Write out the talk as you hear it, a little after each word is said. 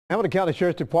Hamilton County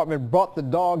Sheriff's Department brought the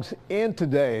dogs in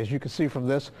today, as you can see from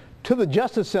this, to the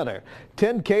Justice Center.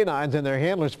 10 canines and their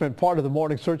handlers spent part of the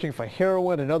morning searching for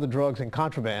heroin and other drugs and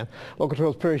contraband. Local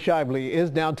 12's Perry Shively is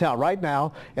downtown right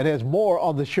now and has more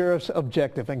on the sheriff's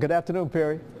objective. And good afternoon,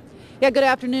 Perry. Yeah, good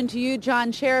afternoon to you,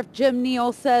 John. Sheriff Jim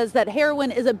Neal says that heroin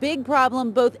is a big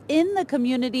problem both in the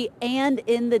community and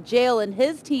in the jail, and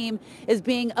his team is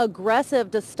being aggressive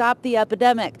to stop the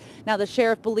epidemic. Now, the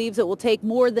sheriff believes it will take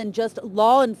more than just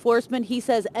law enforcement. He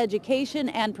says education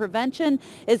and prevention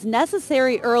is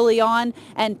necessary early on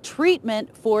and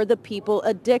treatment for the people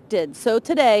addicted. So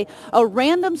today, a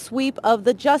random sweep of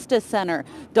the Justice Center.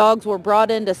 Dogs were brought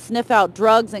in to sniff out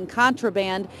drugs and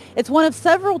contraband. It's one of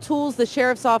several tools the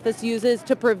sheriff's office uses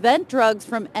to prevent drugs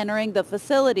from entering the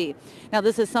facility. Now,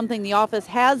 this is something the office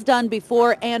has done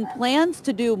before and plans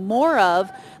to do more of.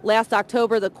 Last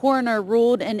October, the coroner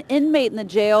ruled an inmate in the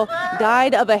jail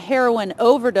died of a heroin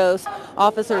overdose.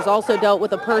 Officers also dealt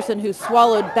with a person who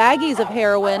swallowed baggies of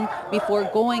heroin before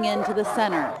going into the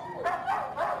center.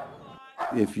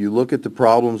 If you look at the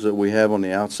problems that we have on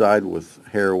the outside with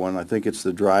heroin, I think it's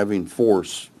the driving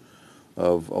force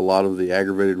of a lot of the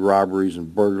aggravated robberies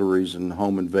and burglaries and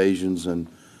home invasions and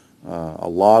a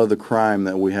lot of the crime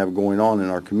that we have going on in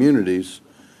our communities.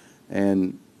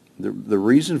 And the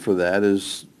reason for that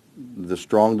is the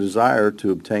strong desire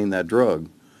to obtain that drug.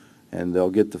 And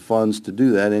they'll get the funds to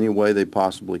do that any way they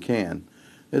possibly can.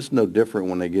 It's no different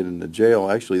when they get into jail.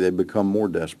 Actually, they become more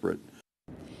desperate.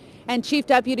 And Chief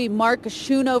Deputy Mark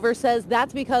Schoonover says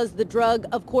that's because the drug,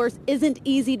 of course, isn't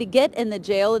easy to get in the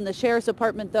jail. And the Sheriff's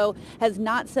Department, though, has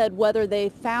not said whether they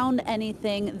found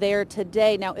anything there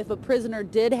today. Now, if a prisoner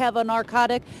did have a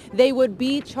narcotic, they would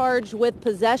be charged with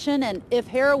possession. And if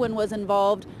heroin was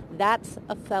involved, that's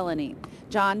a felony.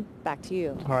 John, back to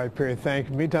you. All right, Perry, thank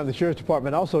you. Meantime, the Sheriff's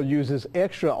Department also uses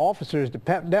extra officers to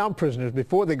pat down prisoners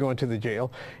before they go into the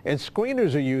jail, and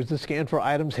screeners are used to scan for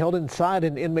items held inside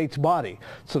an inmate's body.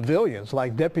 Civilians,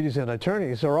 like deputies and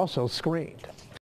attorneys, are also screened.